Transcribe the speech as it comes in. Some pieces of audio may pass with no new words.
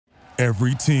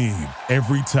Every team,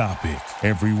 every topic,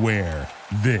 everywhere.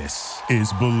 This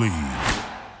is Believe.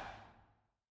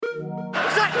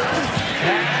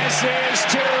 Pass is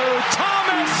to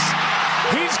Thomas.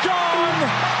 He's gone.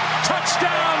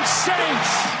 Touchdown,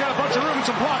 Saints. Got a bunch of room and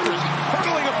some blockers.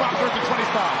 Hurdling a blocker at the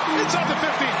 25. Inside the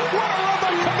 50. What a run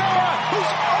by Kamara,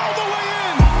 who's all the way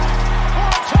in for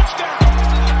a touchdown.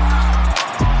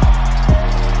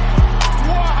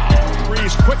 Wow.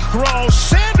 Breeze, quick throw.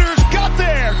 Sanders got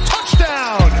there. Touchdown.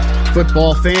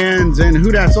 Football fans and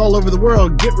Hootats all over the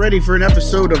world, get ready for an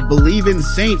episode of Believe in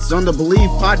Saints on the Believe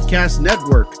Podcast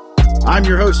Network. I'm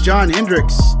your host, John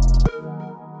Hendricks.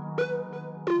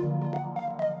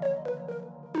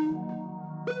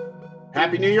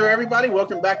 Happy New Year, everybody.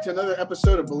 Welcome back to another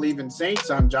episode of Believe in Saints.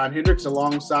 I'm John Hendricks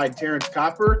alongside Terrence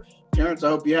Copper. Terrence, I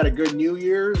hope you had a good New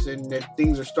Year's and that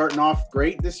things are starting off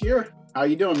great this year. How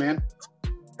you doing, man?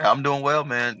 I'm doing well,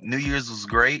 man. New Year's was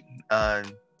great.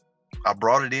 I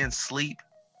brought it in sleep.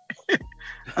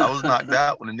 I was knocked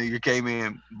out when the New Year came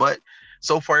in. But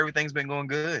so far, everything's been going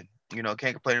good. You know,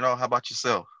 can't complain at all. How about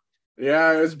yourself?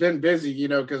 Yeah, it's been busy, you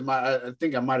know, because I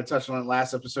think I might have touched on it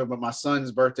last episode, but my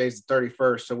son's birthday is the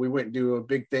 31st. So we went and do a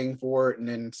big thing for it and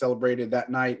then celebrated that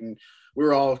night. And we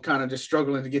were all kind of just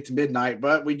struggling to get to midnight,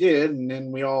 but we did. And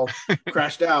then we all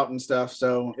crashed out and stuff.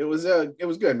 So it was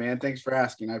good, man. Thanks for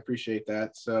asking. I appreciate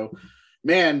that. So,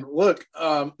 man, look,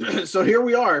 so here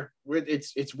we are.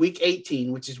 It's week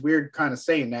 18, which is weird kind of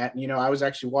saying that. And, you know, I was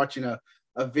actually watching a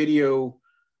video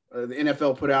the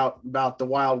NFL put out about the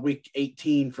wild week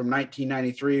 18 from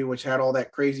 1993, which had all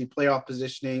that crazy playoff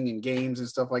positioning and games and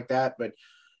stuff like that. But,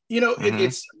 you know,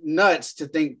 it's nuts to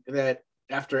think that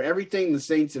after everything the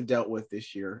Saints have dealt with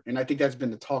this year, and I think that's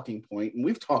been the talking point, and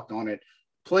we've talked on it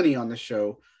plenty on the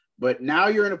show, but now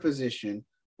you're in a position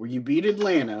where you beat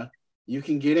Atlanta. You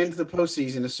can get into the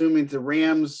postseason, assuming the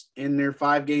Rams in their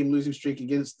 5-game losing streak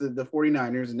against the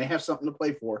 49ers, and they have something to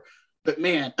play for. But,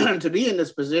 man, to be in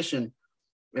this position,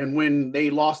 and when they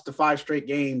lost the 5 straight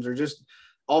games or just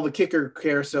all the kicker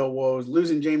carousel woes,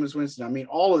 losing Jameis Winston, I mean,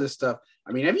 all of this stuff.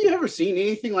 I mean, have you ever seen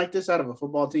anything like this out of a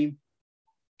football team?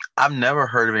 I've never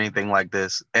heard of anything like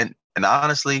this. And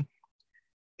honestly,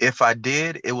 if I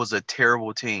did, it was a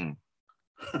terrible team.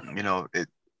 You know,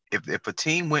 if a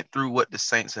team went through what the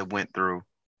Saints have went through,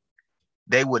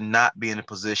 they would not be in a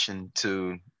position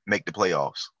to make the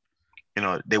playoffs. You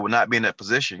know, they would not be in that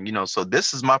position, you know. So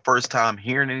this is my first time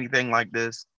hearing anything like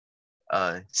this,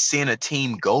 seeing a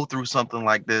team go through something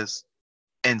like this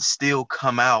and still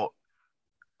come out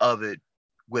of it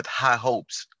with high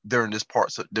hopes during this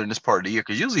part of the year.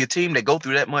 Because usually a team that go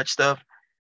through that much stuff,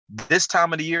 this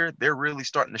time of the year, they're really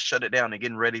starting to shut it down and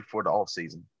getting ready for the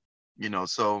offseason. You know,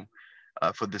 so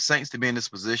for the Saints to be in this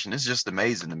position, it's just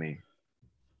amazing to me.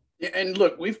 And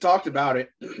look, we've talked about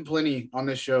it plenty on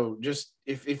this show. Just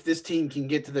if this team can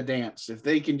get to the dance, if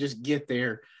they can just get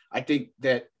there, I think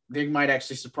that they might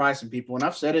actually surprise some people. And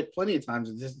I've said it plenty of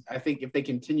times. I think if they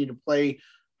continue to play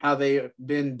how they've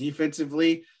been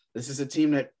defensively, this is a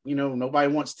team that, you know,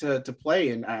 nobody wants to play.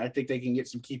 And I think they can get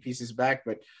some key pieces back.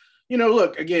 But, you know,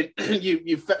 look, again,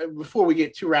 you before we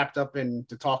get too wrapped up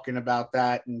into talking about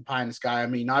that and pie in the sky, I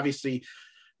mean, obviously –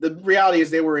 the reality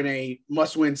is they were in a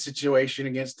must-win situation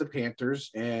against the Panthers,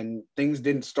 and things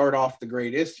didn't start off the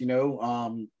greatest. You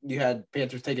know, you had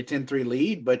Panthers take a 10-3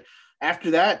 lead, but after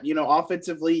that, you know,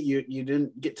 offensively, you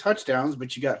didn't get touchdowns,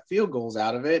 but you got field goals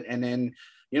out of it. And then,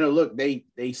 you know, look, they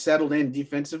settled in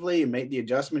defensively and made the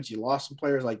adjustments. You lost some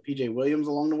players like P.J. Williams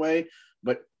along the way,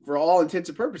 but for all intents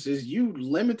and purposes, you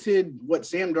limited what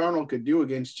Sam Darnold could do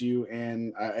against you.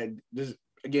 And this,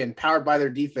 again, powered by their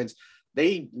defense,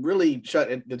 they really shut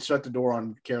the door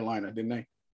on Carolina, didn't they?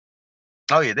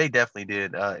 Oh, yeah, they definitely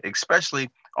did, especially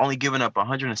only giving up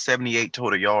 178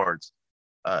 total yards.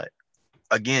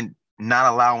 Again,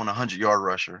 not allowing a 100-yard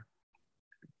rusher,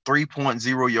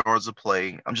 3.0 yards a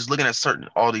play. I'm just looking at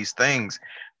all these things.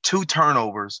 2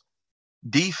 turnovers.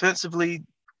 Defensively,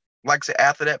 like I said,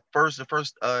 after the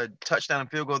first touchdown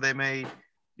and field goal they made,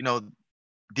 you know,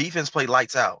 defense played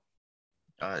lights out.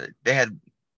 They had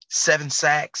 7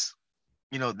 sacks.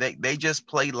 You know, they just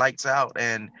played lights out,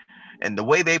 and the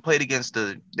way they played against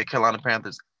the Carolina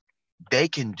Panthers, they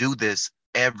can do this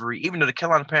even though the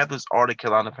Carolina Panthers are the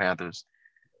Carolina Panthers,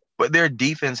 but their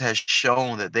defense has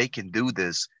shown that they can do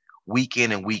this week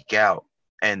in and week out.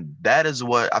 And that is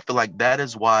what I feel like that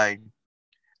is why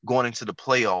going into the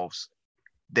playoffs,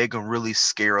 they can really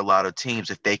scare a lot of teams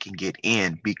if they can get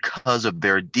in because of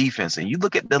their defense. And you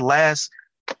look at the last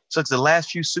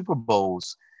few Super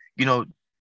Bowls, you know,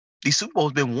 these Super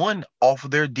Bowls been won off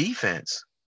of their defense.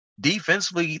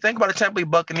 Defensively, you think about the Tampa Bay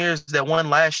Buccaneers that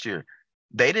won last year.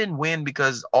 they didn't win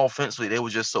because offensively they were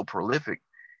just so prolific.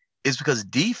 It's because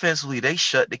defensively they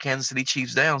shut the Kansas City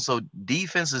Chiefs down. So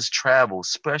defenses travel,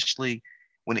 especially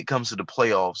when it comes to the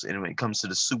playoffs and when it comes to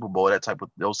the Super Bowl,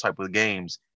 those type of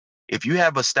games. If you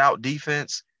have a stout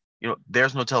defense,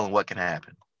 there's no telling what can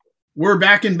happen. We're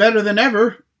back and better than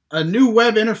ever. A new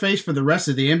web interface for the rest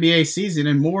of the NBA season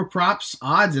and more props,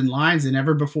 odds, and lines than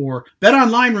ever before.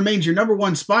 BetOnline remains your number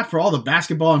one spot for all the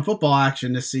basketball and football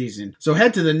action this season. So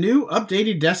head to the new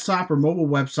updated desktop or mobile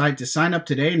website to sign up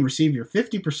today and receive your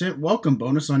 50% welcome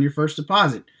bonus on your first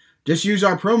deposit. Just use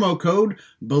our promo code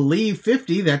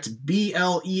BELIEVE50, that's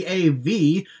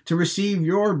BLEAV, to receive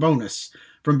your bonus.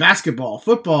 From basketball,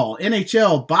 football,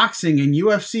 NHL, boxing, and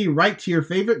UFC right to your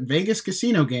favorite Vegas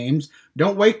casino games,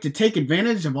 don't wait to take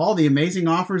advantage of all the amazing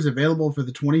offers available for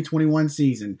the 2021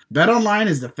 season. BetOnline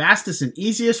is the fastest and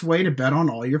easiest way to bet on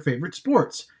all your favorite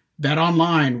sports.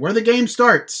 BetOnline, where the game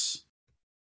starts.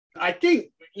 I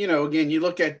think, again, you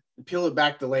look at, peel it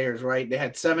back the layers, right? They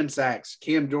had 7 sacks.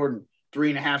 Cam Jordan,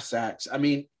 3.5 sacks. I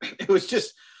mean, it was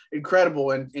just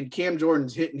incredible. And Cam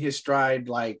Jordan's hitting his stride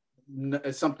like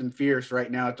something fierce right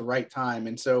now at the right time.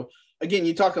 And so, again,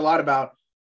 you talk a lot about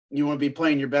you want to be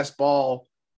playing your best ball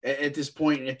at this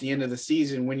point at the end of the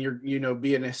season when you're,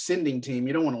 be an ascending team.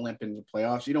 You don't want to limp into the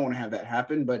playoffs. You don't want to have that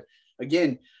happen. But,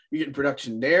 again, you're getting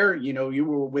production there. You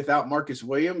were without Marcus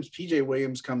Williams. PJ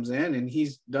Williams comes in, and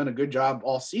he's done a good job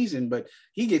all season, but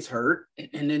he gets hurt.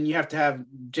 And then you have to have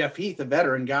Jeff Heath, a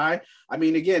veteran guy. I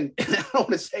mean, again, I don't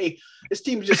want to say this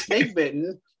team is just snake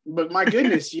bitten, but my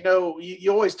goodness, you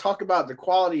always talk about the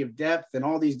quality of depth and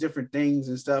all these different things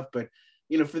and stuff. But,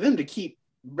 for them to keep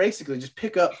basically just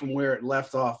pick up from where it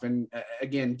left off. And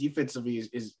again, defensively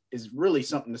is really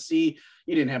something to see.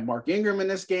 You didn't have Mark Ingram in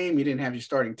this game. You didn't have your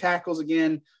starting tackles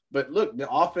again. But look, the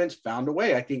offense found a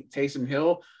way. I think Taysom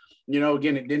Hill,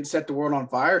 again, it didn't set the world on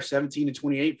fire,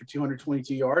 17-28 for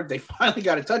 222 yards. They finally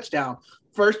got a touchdown.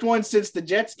 First one since the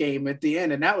Jets game at the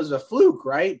end, and that was a fluke,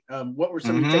 right? What were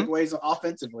some of the takeaways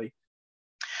offensively?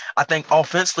 I think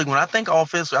offensively, I think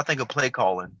of play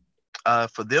calling.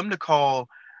 For them to call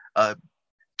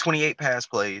 28 pass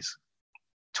plays,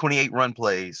 28 run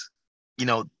plays,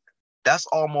 that's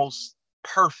almost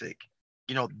perfect.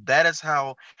 That's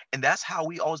how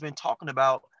we always been talking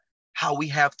about how we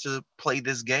have to play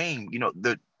this game.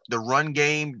 The run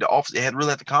game, the offense, they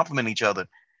really have to complement each other.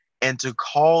 And to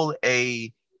call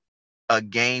a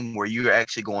game where you're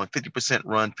actually going 50%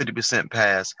 run, 50%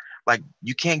 pass, like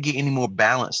you can't get any more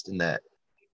balanced than that.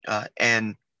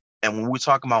 And when we're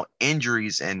talking about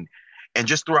injuries and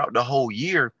just throughout the whole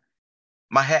year,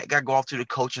 my hat got to go off to the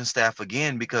coaching staff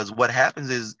again, because what happens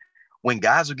is when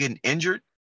guys are getting injured,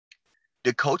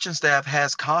 the coaching staff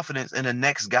has confidence in the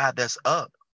next guy that's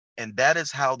up. And that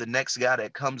is how the next guy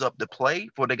that comes up to play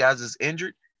for the guys that's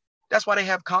injured, that's why they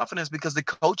have confidence, because the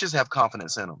coaches have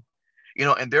confidence in them,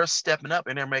 and they're stepping up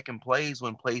and they're making plays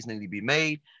when plays need to be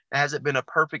made. Has it been a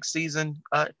perfect season?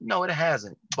 No, it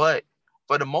hasn't. But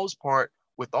for the most part,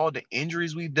 with all the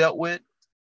injuries we've dealt with,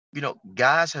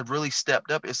 guys have really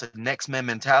stepped up. It's a next man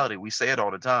mentality. We say it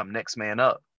all the time, next man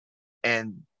up.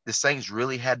 And the Saints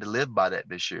really had to live by that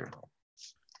this year.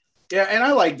 Yeah, and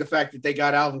I like the fact that they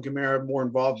got Alvin Kamara more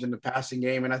involved in the passing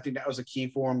game, and I think that was a key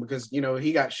for him because,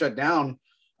 he got shut down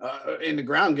in the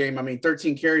ground game. I mean,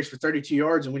 13 carries for 32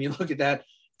 yards, and when you look at that,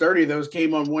 30 of those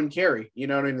came on one carry, in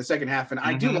the second half. And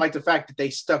I do like the fact that they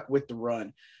stuck with the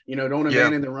run. Don't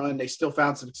abandon the run. They still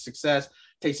found some success.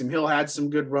 Taysom Hill had some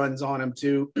good runs on him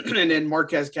too. And then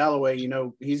Marquez Callaway,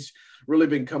 he's really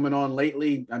been coming on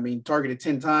lately. I mean, targeted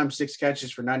 10 times, 6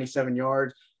 catches for 97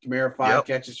 yards. Kamara 5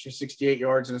 catches for 68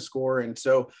 yards and a score. And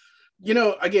so,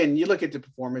 again, you look at the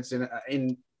performance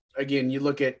and again, you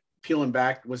look at peeling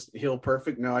back, was Hill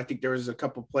perfect? No, I think there was a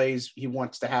couple plays he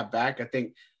wants to have back. I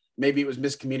think maybe it was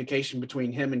miscommunication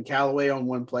between him and Callaway on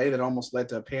one play that almost led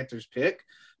to a Panthers pick.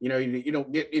 You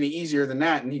don't get any easier than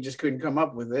that, and he just couldn't come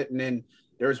up with it. And then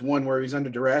there was one where he was under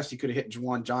duress. He could have hit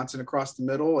Juwan Johnson across the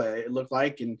middle, it looked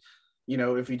like, and,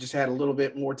 if he just had a little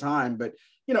bit more time. But,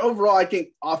 overall, I think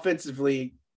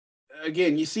offensively,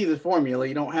 again, you see the formula.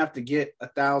 You don't have to get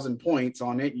 1,000 points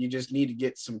on it. You just need to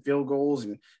get some field goals.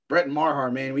 And Brett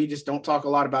Maher, man, we just don't talk a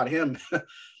lot about him,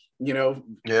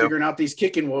 figuring out these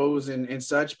kicking woes and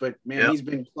such. But, man, he's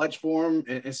been clutch for him,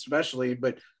 especially.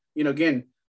 But, again,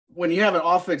 when you have an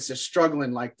offense that's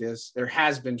struggling like this, there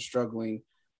has been struggling.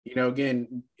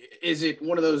 Again, is it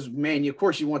one of those, man, of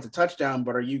course you want the touchdown,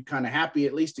 but are you kind of happy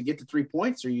at least to get the 3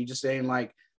 points? Or are you just saying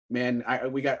like, man,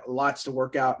 we got lots to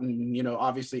work out, and,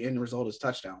 obviously end result is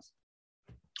touchdowns?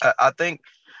 I think,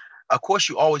 of course,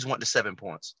 you always want the 7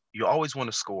 points. You always want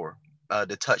to score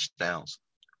the touchdowns.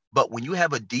 But when you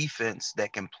have a defense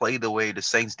that can play the way the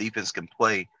Saints defense can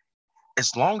play,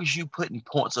 as long as you putting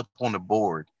points up on the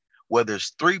board, whether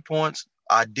it's 3 points,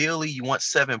 ideally you want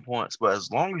 7 points, but as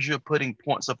long as you're putting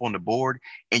points up on the board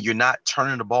and you're not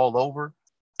turning the ball over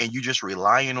and you're just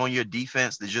relying on your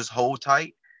defense to just hold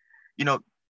tight,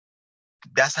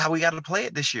 that's how we got to play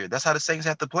it this year. That's how the Saints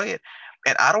have to play it.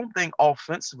 And I don't think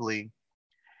offensively,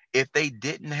 if they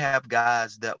didn't have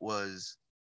guys that was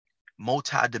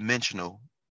multidimensional,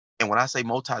 and when I say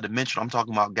multidimensional, I'm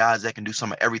talking about guys that can do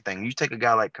some of everything. You take a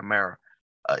guy like Kamara,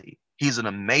 he's an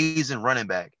amazing running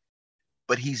back,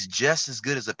 but he's just as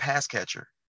good as a pass catcher.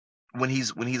 When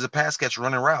he's a pass catcher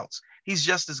running routes, he's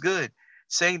just as good.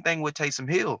 Same thing with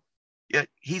Taysom Hill. Yeah,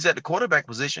 he's at the quarterback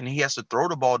position. He has to throw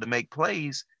the ball to make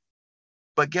plays.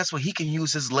 But guess what? He can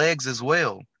use his legs as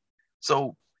well.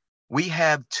 So we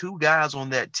have 2 guys on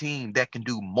that team that can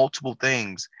do multiple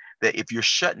things, that if you're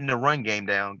shutting the run game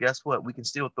down, guess what? We can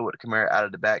still throw it to Kamara out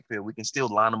of the backfield. We can still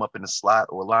line him up in the slot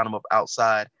or line him up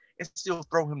outside and still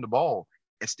throw him the ball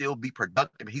and still be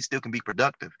productive. He still can be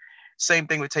productive. Same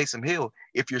thing with Taysom Hill.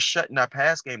 If you're shutting our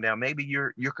pass game down, maybe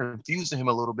you're confusing him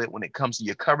a little bit when it comes to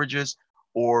your coverages,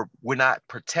 or we're not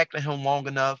protecting him long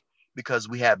enough because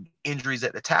we have injuries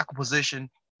at the tackle position.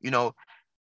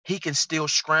 He can still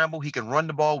scramble. He can run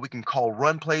the ball. We can call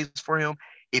run plays for him.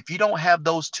 If you don't have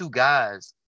those 2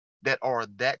 guys that are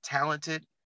that talented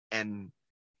and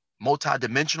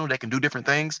multidimensional that can do different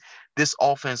things, this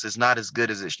offense is not as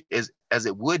good as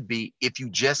it would be if you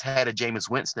just had a Jameis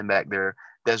Winston back there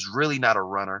that's really not a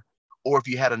runner, or if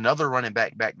you had another running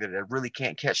back there that really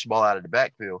can't catch the ball out of the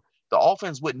backfield. The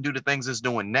offense wouldn't do the things it's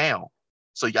doing now.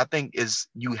 So I think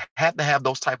you have to have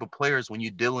those type of players when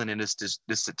you're dealing in this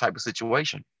type of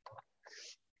situation.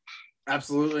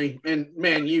 Absolutely. And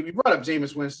man, you brought up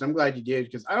Jameis Winston. I'm glad you did,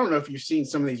 because I don't know if you've seen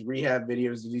some of these rehab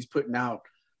videos that he's putting out.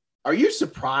 Are you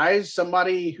surprised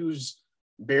somebody who's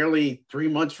barely 3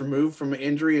 months removed from an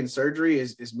injury and surgery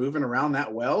is moving around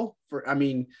that well?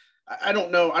 I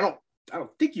don't know. I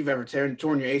don't think you've ever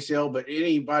torn your ACL, but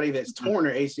anybody that's torn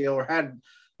their ACL or had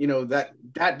that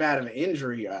bad of an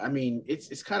injury,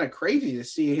 it's kind of crazy to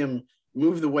see him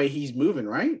move the way he's moving,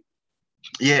 right?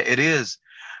 Yeah, it is.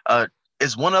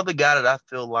 It's one other guy that I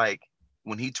feel like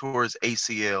when he tore his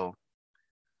ACL,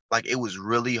 like it was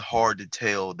really hard to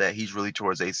tell that he's really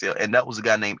tore his ACL, and that was a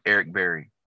guy named Eric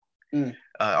Berry. I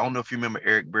don't know if you remember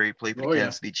Eric Berry, played for the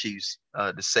Kansas City Chiefs,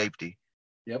 the safety.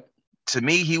 Yep. To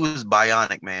me, he was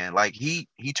bionic, man. Like he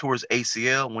tore his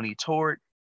ACL. When he tore it,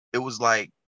 it was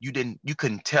like you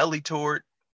couldn't tell he tore it.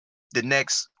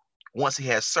 Once he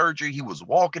had surgery, he was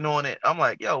walking on it. I'm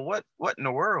like, yo, what in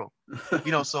the world?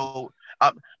 So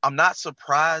I'm not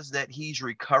surprised that he's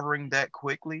recovering that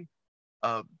quickly.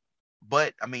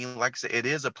 But like I said, it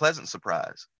is a pleasant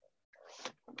surprise.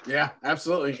 Yeah,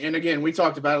 absolutely. And again, we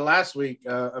talked about it last week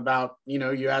about,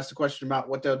 you asked a question about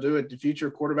what they'll do at the future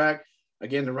quarterback.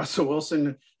 Again, the Russell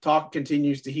Wilson talk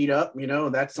continues to heat up.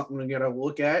 That's something we got to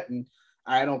look at. And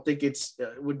I don't think it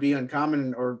would be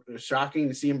uncommon or shocking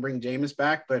to see him bring Jameis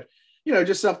back, but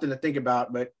just something to think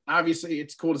about. But obviously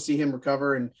it's cool to see him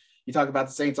recover. And you talk about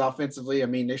the Saints offensively.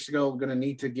 They're still going to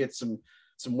need to get some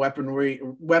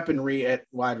weaponry at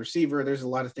wide receiver. There's a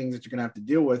lot of things that you're going to have to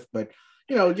deal with, but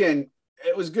again,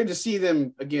 it was good to see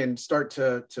them again start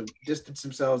to distance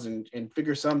themselves and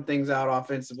figure some things out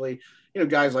offensively.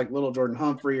 Guys like Little Jordan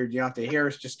Humphrey or Deontay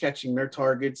Harris just catching their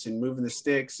targets and moving the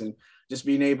sticks and just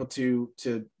being able to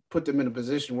put them in a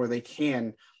position where they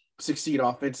can succeed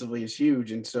offensively is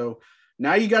huge. And so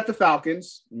now you got the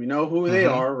Falcons. We know who they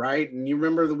are, right? And you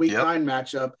remember the Week 9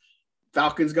 matchup.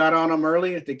 Falcons got on them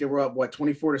early. I think they were up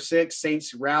 24-6.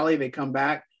 Saints rally. They come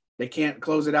back. They can't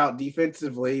close it out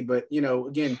defensively, but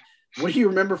again, what do you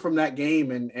remember from that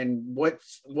game, and what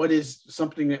is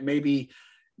something that maybe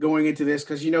going into this,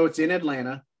 because it's in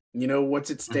Atlanta, what's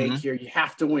at stake here, you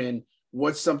have to win.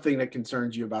 What's something that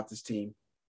concerns you about this team?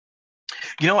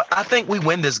 I think we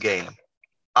win this game.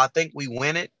 I think we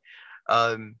win it.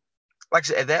 Like I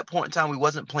said, at that point in time, we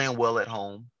wasn't playing well at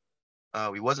home.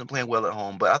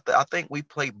 But I think we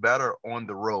played better on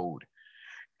the road.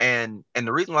 And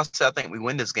the reason why I say I think we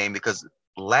win this game, because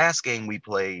last game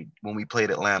when we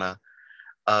played Atlanta,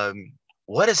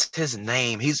 what is his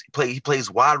name? He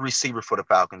plays wide receiver for the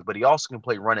Falcons, but he also can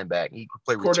play running back. He could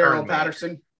play return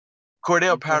man.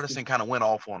 Cordell Patterson kind of went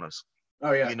off on us.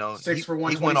 Oh yeah, 6 for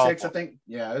 126, I think.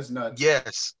 Yeah, it's nuts.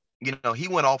 Yes, he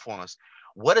went off on us.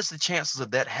 What is the chances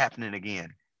of that happening again?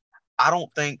 I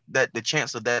don't think that the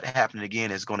chance of that happening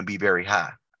again is going to be very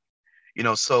high.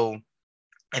 So,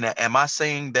 and am I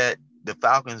saying that the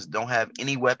Falcons don't have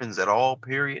any weapons at all,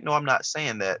 period? No, I'm not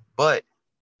saying that. But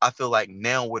I feel like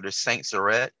now where the Saints are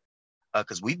at,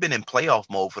 because we've been in playoff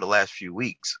mode for the last few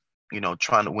weeks,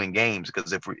 trying to win games.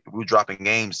 Because if we're dropping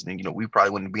games, then, we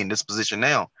probably wouldn't be in this position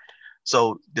now.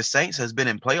 So the Saints has been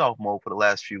in playoff mode for the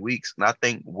last few weeks. And I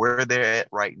think where they're at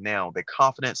right now, their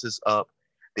confidence is up.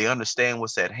 They understand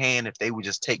what's at hand. If they would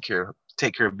just take care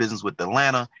of business with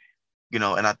Atlanta,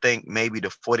 and I think maybe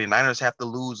the 49ers have to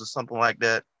lose or something like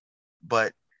that.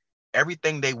 But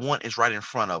everything they want is right in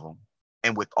front of them.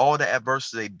 And with all the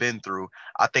adversity they've been through,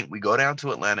 I think we go down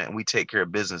to Atlanta and we take care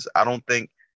of business. I don't think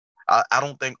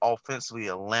offensively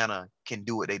Atlanta can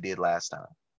do what they did last time.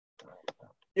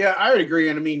 Yeah, I would agree.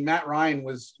 And I mean, Matt Ryan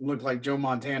looked like Joe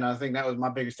Montana. I think that was my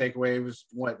biggest takeaway. It was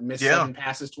missed 7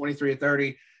 passes, 23 of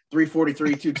 30,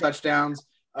 343, 2 touchdowns,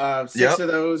 6 of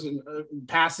those and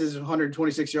passes,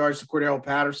 126 yards to Cordell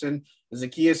Patterson.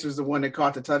 Zacchaeus was the one that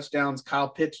caught the touchdowns. Kyle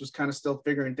Pitts was kind of still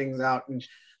figuring things out. And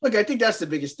look, I think that's the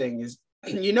biggest thing is,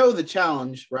 the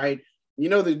challenge, right?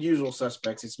 The usual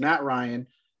suspects. It's Matt Ryan.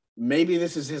 Maybe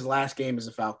this is his last game as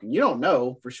a Falcon. You don't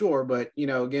know for sure, but,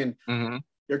 again,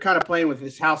 they're kind of playing with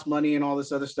his house money and all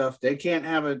this other stuff. They can't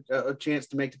have a chance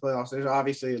to make the playoffs. They're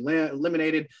obviously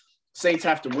eliminated. Saints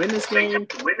have to win this game.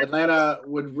 Atlanta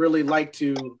would really like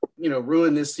to,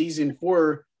 ruin this season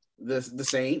for the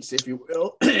Saints, if you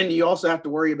will. And you also have to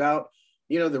worry about,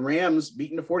 the Rams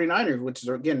beating the 49ers, which is,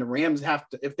 again, the Rams have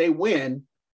to, if they win,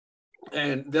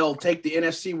 and they'll take the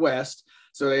NFC West.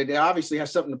 So they obviously have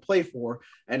something to play for.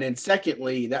 And then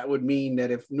secondly, that would mean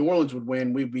that if New Orleans would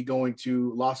win, we'd be going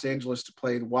to Los Angeles to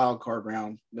play the wild card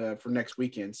round for next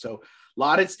weekend. So a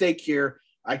lot at stake here.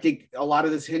 I think a lot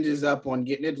of this hinges up on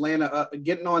getting Atlanta,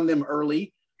 getting on them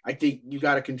early. I think you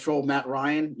got to control Matt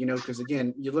Ryan, because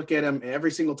again, you look at him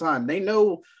every single time. They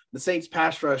know the Saints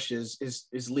pass rush is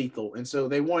lethal. And so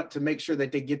they want to make sure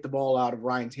that they get the ball out of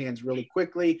Ryan's hands really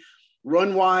quickly.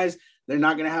 Run wise, they're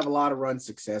not going to have a lot of run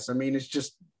success. I mean, it's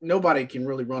just nobody can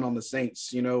really run on the Saints.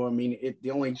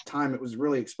 The only time it was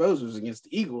really exposed was against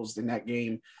the Eagles in that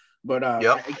game. But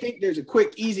I think there's a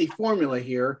quick, easy formula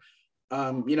here.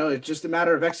 It's just a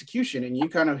matter of execution, and you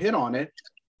kind of hit on it.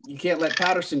 You can't let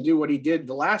Patterson do what he did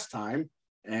the last time.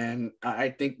 And I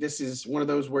think this is one of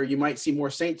those where you might see more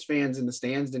Saints fans in the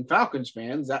stands than Falcons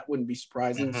fans. That wouldn't be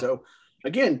surprising. Mm-hmm. So,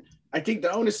 again, I think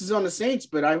the onus is on the Saints,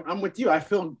 but I'm with you. I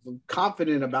feel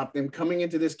confident about them coming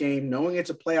into this game, knowing it's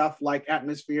a playoff-like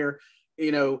atmosphere,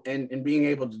 and being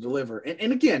able to deliver.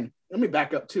 And again, let me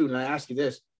back up too, and I ask you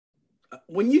this.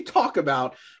 When you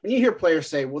hear players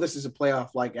say, well, this is a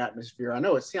playoff-like atmosphere, I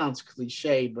know it sounds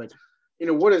cliche, but,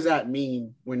 what does that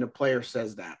mean when the player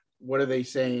says that? What are they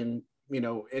saying,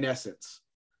 in essence?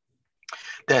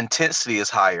 The intensity is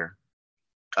higher.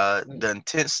 The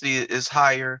intensity is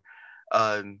higher.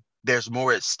 There's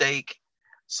more at stake.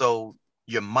 So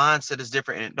your mindset is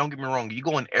different. And don't get me wrong, you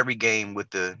go in every game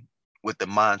with the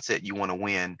mindset you want to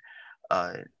win.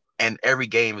 And every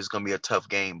game is going to be a tough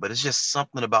game, but it's just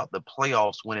something about the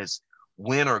playoffs when it's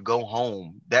win or go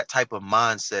home. That type of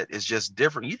mindset is just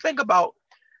different. You think about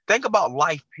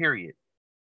life, period.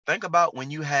 Think about when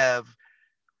you have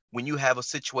a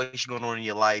situation going on in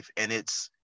your life and it's,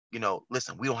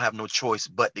 listen, we don't have no choice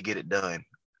but to get it done.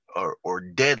 Or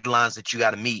deadlines that you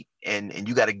got to meet and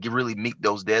you got to really meet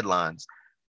those deadlines.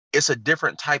 It's a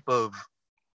different type of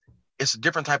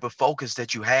focus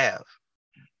that you have,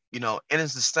 and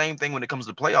it's the same thing when it comes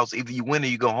to playoffs. Either you win or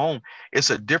you go home. It's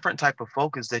a different type of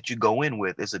focus that you go in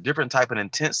with. It's a different type of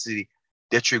intensity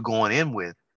that you're going in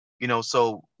with,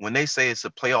 so when they say it's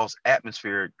a playoffs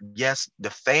atmosphere, yes, the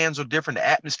fans are different. The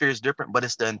atmosphere is different, but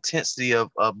it's the intensity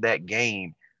of that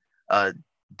game.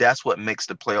 That's what makes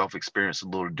the playoff experience a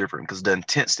little different, because the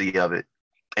intensity of it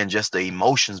and just the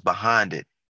emotions behind it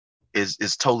is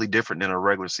totally different than a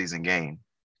regular season game.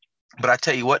 But I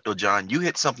tell you what, though, John, you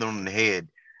hit something on the head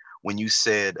when you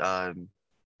said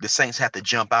the Saints have to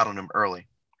jump out on them early.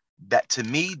 That, to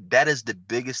me, that is the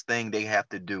biggest thing they have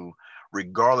to do,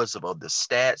 regardless of the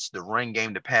stats, the run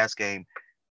game, the pass game.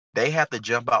 They have to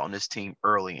jump out on this team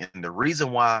early. And the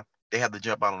reason why they have to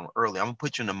jump out on them early, I'm going to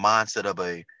put you in the mindset of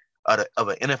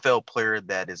an NFL player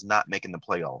that is not making the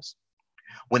playoffs.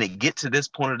 When it gets to this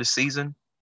point of the season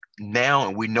now,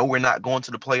 and we know we're not going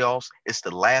to the playoffs, it's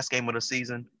the last game of the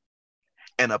season.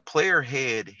 And a player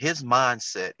his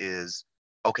mindset is,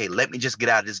 okay, let me just get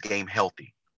out of this game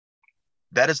healthy.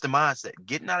 That is the mindset.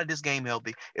 Getting out of this game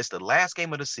healthy. It's the last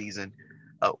game of the season.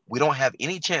 We don't have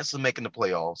any chance of making the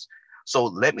playoffs. So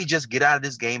let me just get out of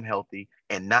this game healthy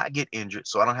and not get injured,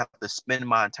 so I don't have to spend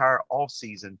my entire off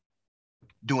season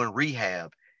doing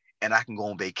rehab, and I can go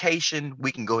on vacation.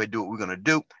 We can go ahead and do what we're going to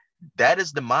do. That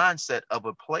is the mindset of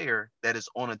a player that is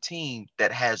on a team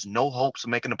that has no hopes of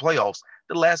making the playoffs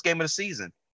the last game of the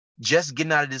season. just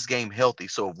getting out of this game healthy.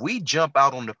 So if we jump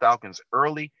out on the Falcons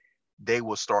early, they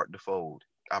will start to fold.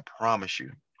 I promise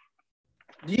you.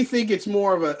 Do you think it's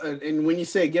more of and when you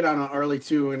say get on early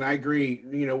too, and I agree,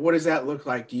 what does that look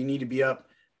like? Do you need to be up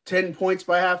 10 points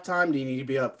by halftime? Do you need to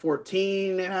be up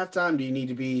 14 at halftime? Do you need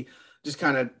to be just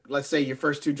kind of, let's say your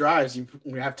first two drives, you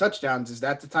have touchdowns? Is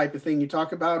that the type of thing you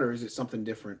talk about, or is it something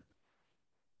different?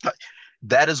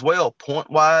 That as well,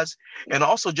 point-wise, and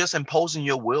also just imposing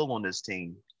your will on this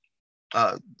team.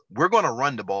 We're going to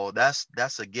run the ball. That's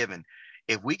a given.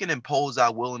 If we can impose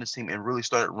our will on this team and really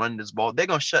start running this ball, they're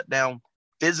going to shut down.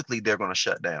 Physically, they're going to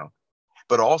shut down.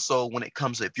 But also, when it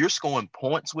comes to, if you're scoring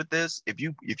points with this, if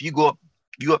you go up,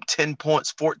 you up 10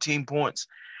 points, 14 points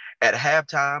at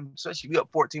halftime, especially if you up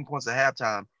 14 points at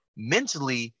halftime,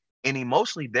 mentally and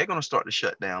emotionally, they're going to start to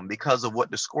shut down because of what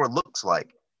the score looks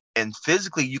like. And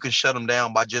physically, you can shut them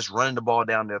down by just running the ball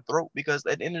down their throat, because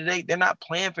at the end of the day, they're not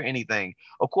playing for anything.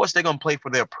 Of course, they're going to play for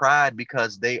their pride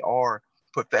because they are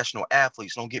professional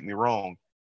athletes. Don't get me wrong.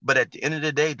 But at the end of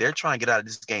the day, they're trying to get out of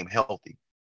this game healthy.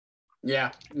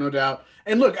 Yeah, no doubt.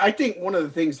 And look, I think one of the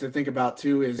things to think about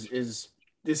too is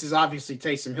this is obviously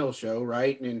Taysom Hill show,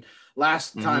 right? And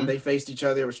last time they faced each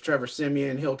other, it was Trevor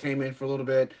Siemian. Hill came in for a little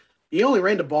bit. He only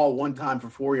ran the ball one time for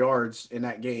 4 yards in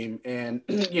that game. And,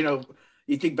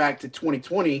 you think back to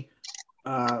 2020,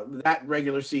 that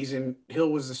regular season, Hill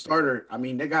was the starter. I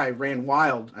mean, that guy ran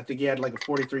wild. I think he had like a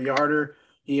 43-yarder.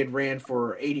 He had ran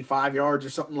for 85 yards or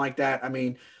something like that. I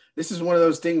mean, this is one of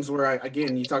those things where,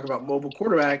 again, you talk about mobile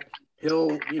quarterback.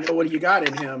 Hill, what do you got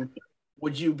in him?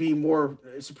 Would you be more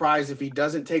surprised if he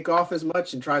doesn't take off as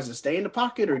much and tries to stay in the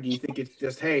pocket? Or do you think it's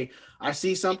just, hey, I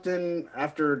see something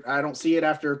after I don't see it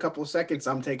after a couple of seconds,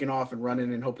 I'm taking off and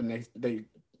running and hoping they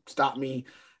stop me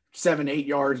 7-8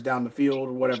 yards down the field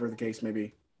or whatever the case may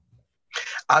be?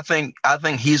 I think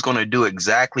he's going to do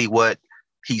exactly what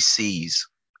he sees.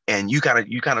 And you kind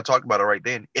of talked about it right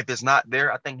then. If it's not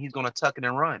there, I think he's going to tuck it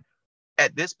and run.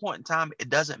 At this point in time, it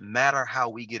doesn't matter how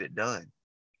we get it done.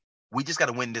 We just got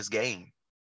to win this game.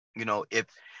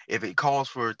 If it calls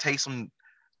for Taysom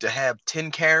to have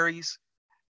 10 carries,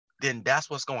 then that's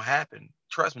what's going to happen.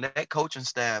 Trust me, that coaching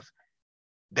staff,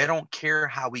 they don't care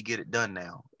how we get it done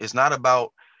now. It's not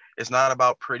about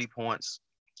pretty points.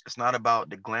 It's not about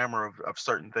the glamour of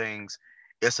certain things.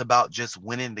 It's about just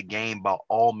winning the game by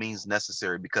all means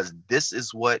necessary, because this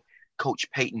is what Coach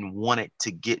Payton wanted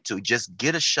to get to. Just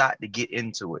get a shot to get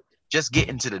into it. Just get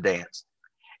into the dance.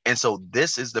 And so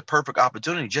this is the perfect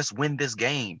opportunity. Just win this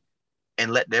game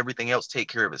and let everything else take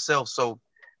care of itself. So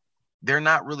they're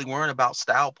not really worrying about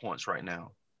style points right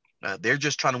now. They're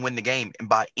just trying to win the game, and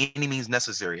by any means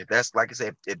necessary. If that's, like I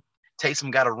said, if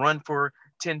Taysom got to run for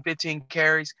 10, 15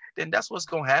 carries, then that's what's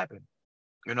going to happen.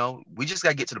 We just got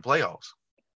to get to the playoffs.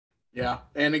 Yeah.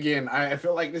 And again, I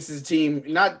feel like this is a team,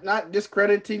 not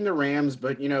discrediting the Rams,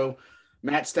 but,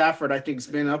 Matt Stafford, I think, has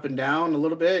been up and down a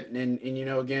little bit. And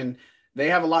again, they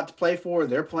have a lot to play for.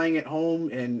 They're playing at home.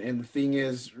 And the thing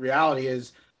is, reality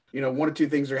is, one or two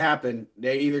things are happening.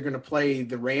 They're either going to play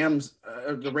the Rams,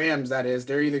 that is,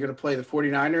 they're either going to play the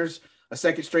 49ers a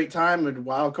second straight time in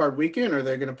wild card weekend, or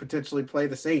they're going to potentially play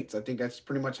the Saints. I think that's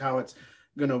pretty much how it's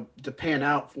going to pan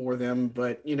out for them.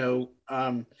 But,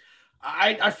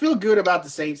 I feel good about the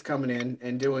Saints coming in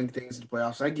and doing things in the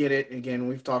playoffs. I get it. Again,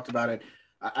 we've talked about it.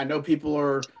 I know people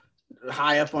are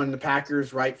high up on the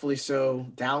Packers, rightfully so.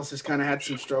 Dallas has kind of had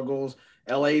some struggles.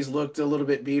 LA's looked a little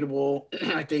bit beatable.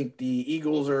 I think the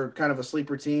Eagles are kind of a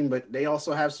sleeper team, but they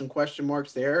also have some question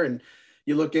marks there. And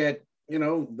you look at,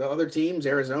 the other teams,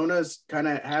 Arizona's kind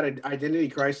of had an identity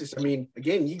crisis. I mean,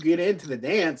 again, you get into the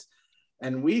dance,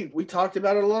 and we talked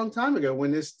about it a long time ago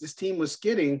when this team was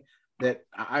skidding, that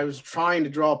I was trying to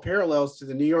draw parallels to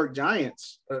the New York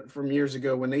Giants from years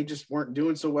ago when they just weren't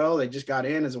doing so well. They just got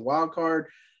in as a wild card.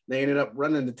 They ended up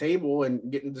running the table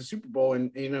and getting to the Super Bowl.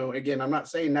 And, again, I'm not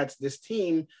saying that's this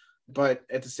team, but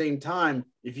at the same time,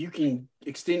 if you can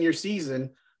extend your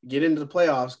season, get into the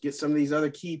playoffs, get some of these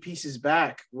other key pieces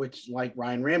back, which like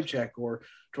Ryan Ramczyk or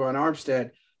Teron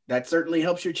Armstead, that certainly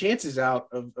helps your chances out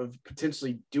of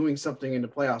potentially doing something in the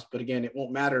playoffs. But again, it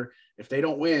won't matter if they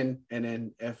don't win and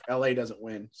then if LA doesn't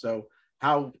win. So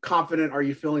how confident are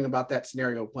you feeling about that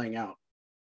scenario playing out?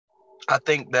 I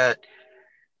think that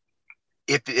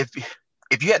if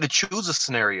you had to choose a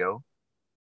scenario,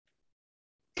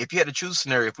 if we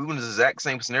were in the exact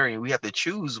same scenario, we have to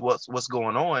choose what's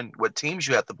going on, what teams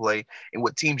you have to play, and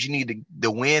what teams you need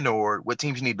to win or what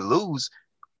teams you need to lose.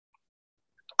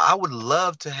 I would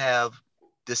love to have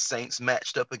the Saints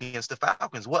matched up against the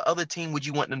Falcons. What other team would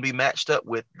you want them to be matched up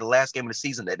with the last game of the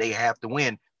season that they have to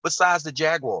win besides the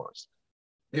Jaguars?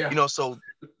 Yeah. So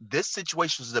this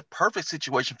situation is the perfect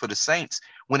situation for the Saints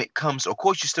when it comes. Of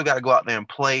course, you still got to go out there and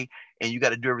play, and you got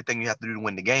to do everything you have to do to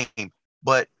win the game.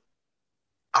 But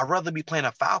I'd rather be playing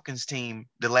a Falcons team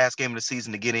the last game of the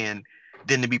season to get in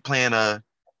than to be playing a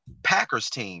Packers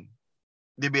team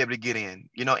to be able to get in.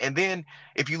 And then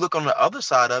if you look on the other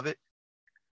side of it,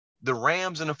 the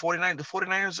Rams and the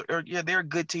 49ers are, they're a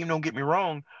good team, don't get me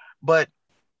wrong, but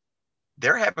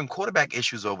they're having quarterback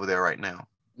issues over there right now.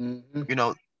 Mm-hmm.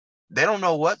 They don't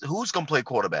know who's going to play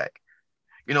quarterback.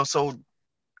 So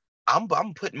I'm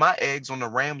putting my eggs on the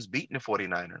Rams beating the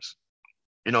 49ers.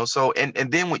 So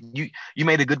and then what you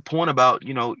made a good point about,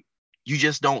 you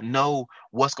just don't know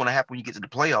what's going to happen when you get to the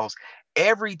playoffs.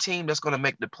 Every team that's going to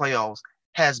make the playoffs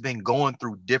has been going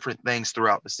through different things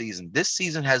throughout the season. This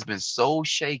season has been so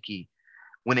shaky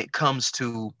when it comes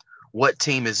to what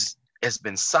team has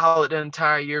been solid the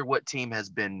entire year, what team has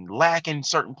been lacking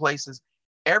certain places.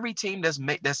 Every team that's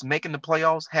making the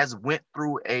playoffs has went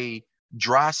through a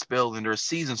dry spell in their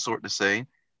season, sort to say,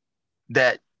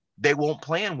 that they won't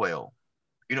playing well,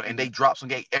 and they drop some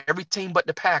game. Every team but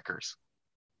the Packers.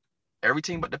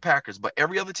 But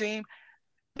every other team,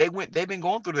 they've been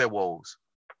going through their woes.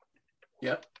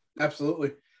 Yep,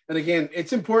 absolutely. And again,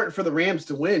 it's important for the Rams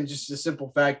to win. Just the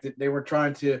simple fact that they were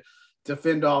trying to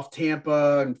fend off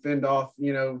Tampa and fend off,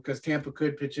 because Tampa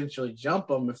could potentially jump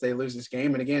them if they lose this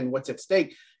game. And again, what's at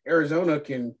stake? Arizona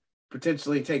can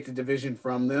potentially take the division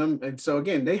from them. And so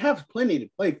again, they have plenty to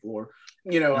play for.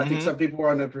 I think some people are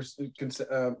on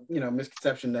the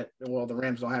misconception that, well, the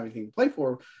Rams don't have anything to play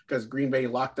for because Green Bay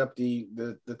locked up the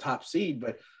top seed,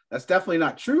 but that's definitely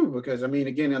not true because,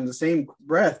 again, on the same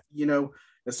breath,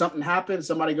 if something happens,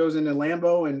 somebody goes into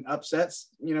Lambeau and upsets,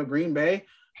 Green Bay,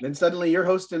 then suddenly you're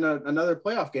hosting another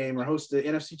playoff game or host the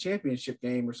NFC Championship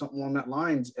game or something along that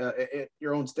lines at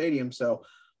your own stadium. So,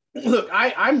 look,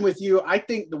 I'm with you. I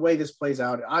think the way this plays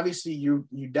out, obviously you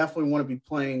definitely want to be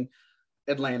playing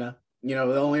Atlanta. The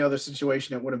only other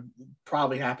situation that would have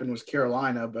probably happened was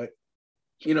Carolina. But,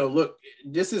 look,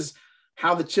 this is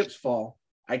how the chips fall.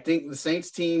 I think the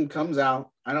Saints team comes out.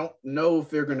 I don't know if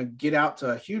they're going to get out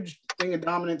to a huge thing of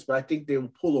dominance, but I think they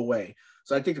will pull away.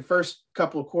 So I think the first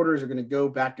couple of quarters are going to go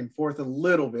back and forth a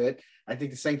little bit. I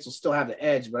think the Saints will still have the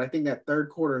edge, but I think that third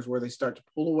quarter is where they start to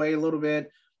pull away a little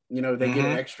bit. They get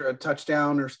an extra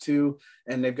touchdown or two,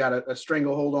 and they've got a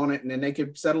stranglehold on it, and then they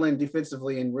could settle in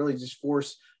defensively and really just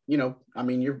force, you're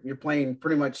playing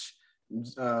pretty much,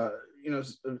 a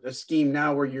scheme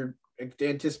now where you're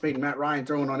anticipating Matt Ryan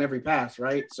throwing on every pass,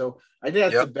 right? So I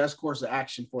think that's the best course of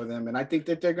action for them, and I think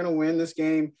that they're going to win this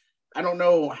game. I don't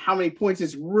know how many points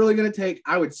it's really going to take.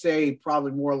 I would say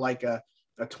probably more like a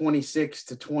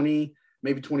 26-20,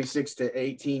 maybe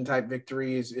 26-18 type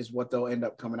victory is what they'll end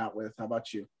up coming out with. How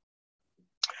about you?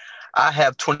 I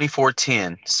have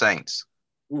 24-10 Saints.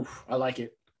 Oof, I like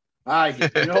it.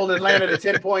 You hold Atlanta to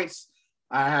 10 points.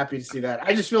 I'm happy to see that.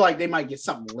 I just feel like they might get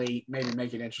something late, maybe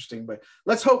make it interesting, but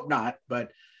let's hope not.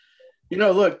 But,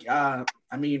 look,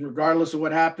 regardless of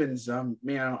what happens,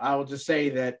 I will just say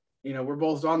that, we're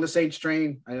both on the Saints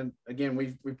train. And again,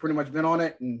 we've pretty much been on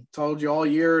it and told you all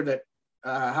year that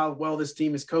how well this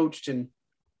team is coached and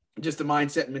just the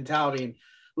mindset and mentality. And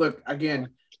look, again,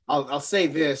 I'll say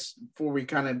this before we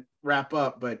kind of wrap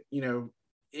up, but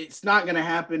it's not going to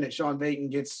happen that Sean Payton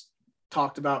gets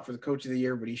talked about for the coach of the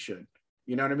year, but he should.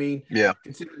 You know what I mean? Yeah.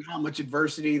 Considering how much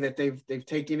adversity that they've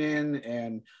taken in,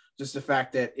 and just the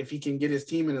fact that if he can get his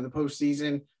team into the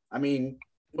postseason,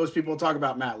 most people talk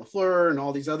about Matt LaFleur and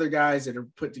all these other guys that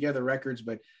have put together records,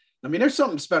 but there's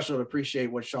something special to appreciate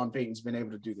what Sean Payton's been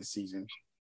able to do this season.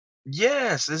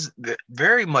 Yes, it's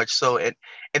very much so. And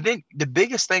then the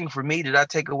biggest thing for me that I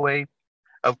take away,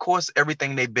 of course,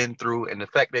 everything they've been through and the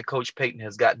fact that Coach Payton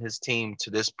has gotten his team to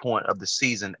this point of the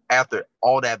season after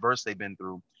all that adversity they've been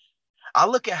through. I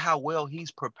look at how well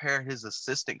he's prepared his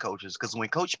assistant coaches, because when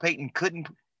Coach Payton couldn't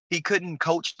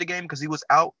coach the game because he was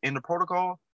out in the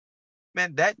protocol,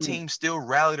 man, that team still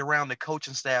rallied around the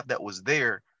coaching staff that was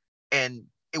there, and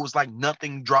it was like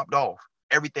nothing dropped off.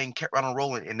 Everything kept on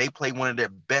rolling, and they played one of their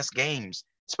best games,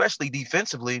 especially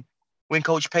defensively, when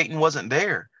Coach Payton wasn't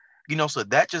there. So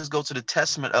that just goes to the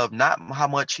testament of not how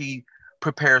much he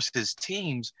prepares his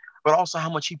teams, but also how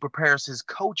much he prepares his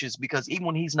coaches, because even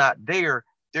when he's not there,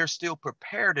 they're still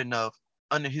prepared enough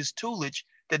under his tutelage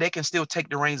that they can still take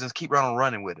the reins and keep on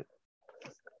running with it.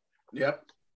 Yep.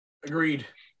 Agreed.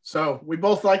 So we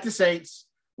both like the Saints,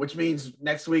 which means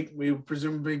next week we will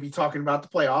presumably be talking about the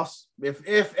playoffs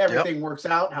if everything works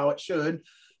out how it should,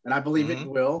 and I believe it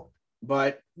will.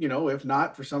 But, if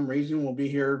not, for some reason, we'll be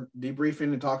here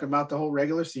debriefing and talking about the whole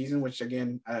regular season, which,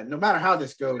 again, no matter how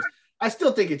this goes, I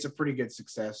still think it's a pretty good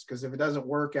success, because if it doesn't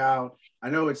work out, I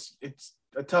know it's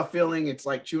a tough feeling. It's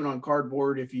like chewing on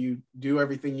cardboard if you do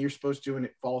everything you're supposed to and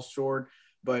it falls short.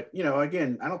 But,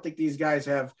 again, I don't think these guys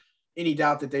have any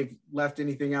doubt that they've left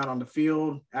anything out on the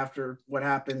field after what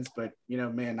happens. But,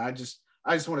 man, I just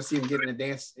want to see them get in a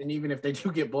dance. And even if they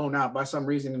do get blown out by some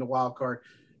reason in the wild card,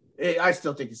 I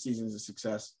still think the season is a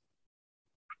success.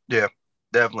 Yeah,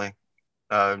 definitely.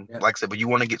 Like I said, but you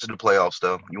want to get to the playoffs,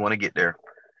 though. You want to get there.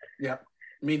 Yeah,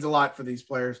 it means a lot for these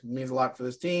players. It means a lot for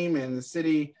this team and the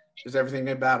city, just everything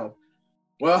they battled.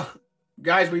 Well,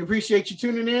 guys, we appreciate you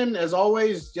tuning in. As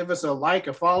always, give us a like,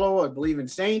 a follow, a Believe in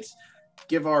Saints.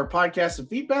 Give our podcast some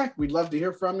feedback. We'd love to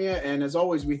hear from you. And as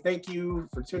always, we thank you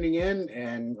for tuning in.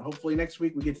 And hopefully next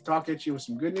week we get to talk at you with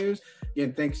some good news.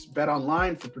 Again, thanks Bet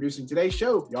Online for producing today's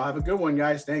show. Y'all have a good one,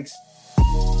 guys. Thanks.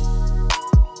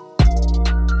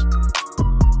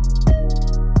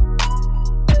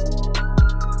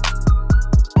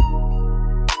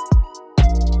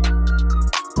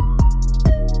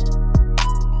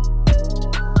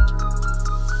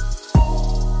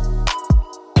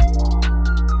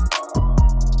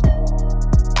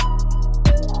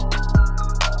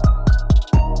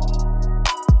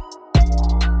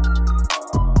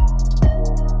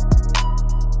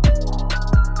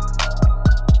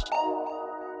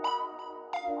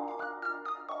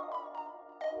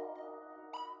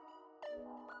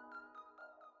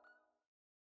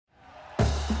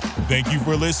 Thank you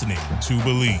for listening to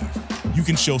Believe. You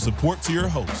can show support to your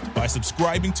host by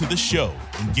subscribing to the show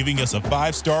and giving us a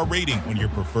 5-star rating on your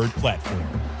preferred platform.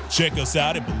 Check us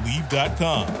out at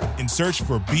Believe.com and search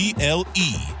for BLEAV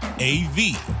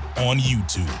on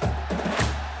YouTube.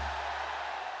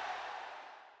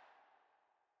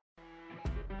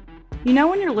 You know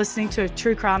when you're listening to a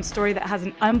true crime story that has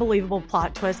an unbelievable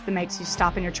plot twist that makes you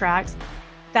stop in your tracks?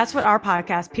 That's what our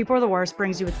podcast, People Are the Worst,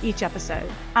 brings you with each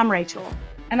episode. I'm Rachel.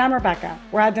 And I'm Rebecca.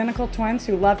 We're identical twins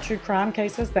who love true crime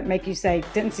cases that make you say,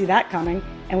 didn't see that coming,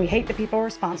 and we hate the people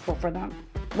responsible for them.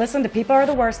 Listen to People Are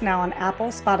the Worst now on Apple,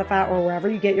 Spotify, or wherever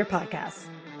you get your podcasts.